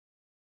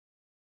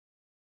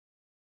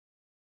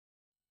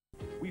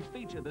we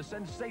feature the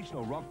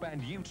sensational rock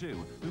band U2,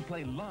 who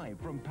play live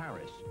from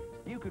Paris.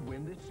 You could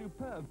win this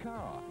superb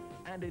car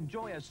and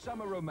enjoy a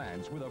summer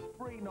romance with a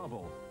free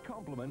novel,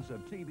 compliments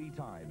of TV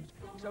Times.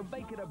 So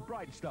make it a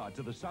bright start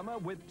to the summer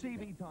with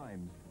TV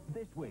Times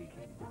this week.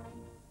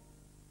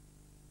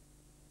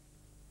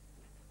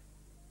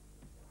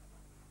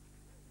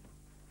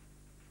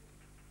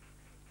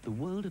 The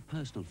world of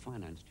personal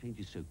finance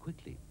changes so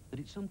quickly that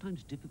it's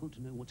sometimes difficult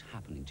to know what's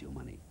happening to your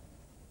money.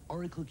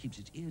 Oracle keeps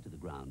its ear to the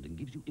ground and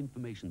gives you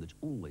information that's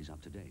always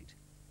up to date.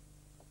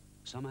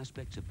 Some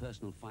aspects of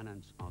personal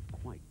finance are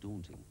quite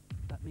daunting.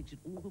 That makes it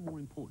all the more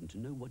important to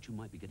know what you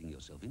might be getting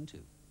yourself into.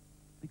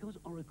 Because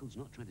Oracle's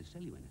not trying to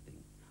sell you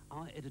anything,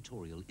 our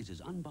editorial is as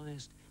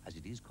unbiased as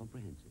it is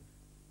comprehensive.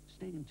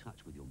 Stay in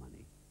touch with your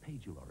money.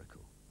 Page your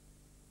Oracle.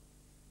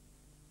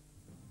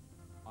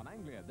 On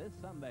Anglia this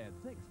Sunday at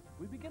 6,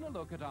 we begin a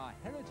look at our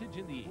heritage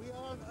in the East. We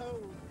are an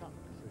old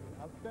country,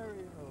 a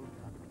very old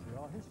country.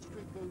 Our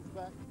history goes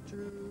back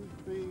 2,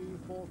 3,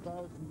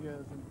 4,000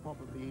 years and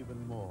probably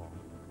even more.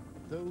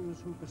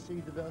 Those who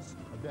preceded us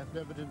have left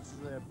evidence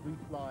of their brief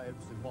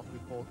lives in what we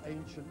call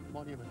ancient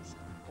monuments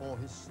or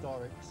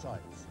historic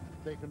sites.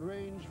 They can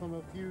range from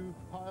a few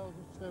piles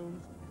of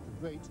stones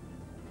to great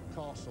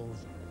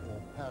castles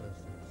or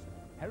palaces.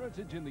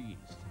 Heritage in the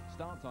East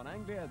starts on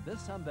Anglia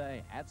this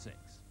Sunday at 6.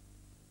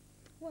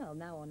 Well,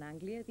 now on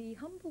Anglia, the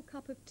humble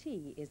cup of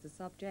tea is the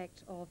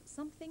subject of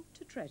something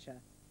to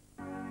treasure.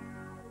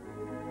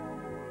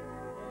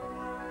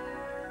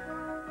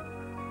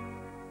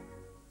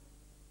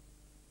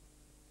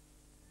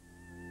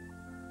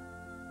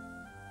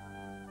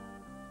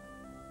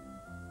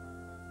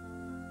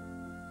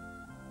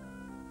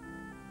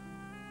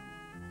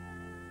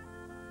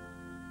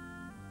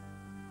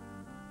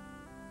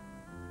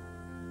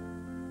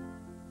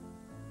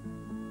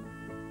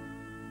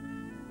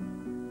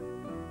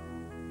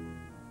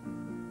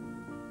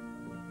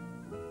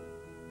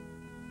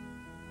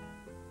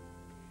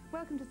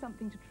 Welcome to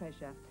Something to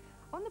Treasure.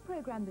 On the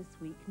programme this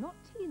week, not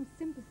tea and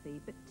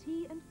sympathy, but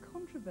tea and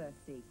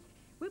controversy.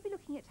 We'll be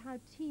looking at how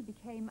tea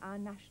became our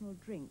national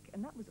drink,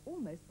 and that was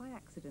almost by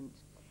accident.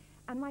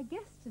 And my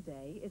guest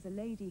today is a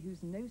lady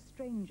who's no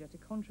stranger to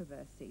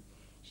controversy.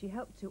 She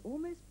helped to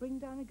almost bring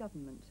down a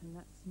government, and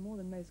that's more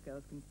than most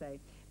girls can say,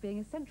 being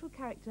a central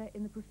character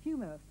in the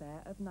Profumo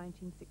affair of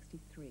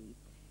 1963.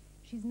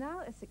 She's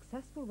now a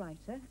successful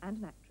writer and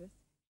an actress.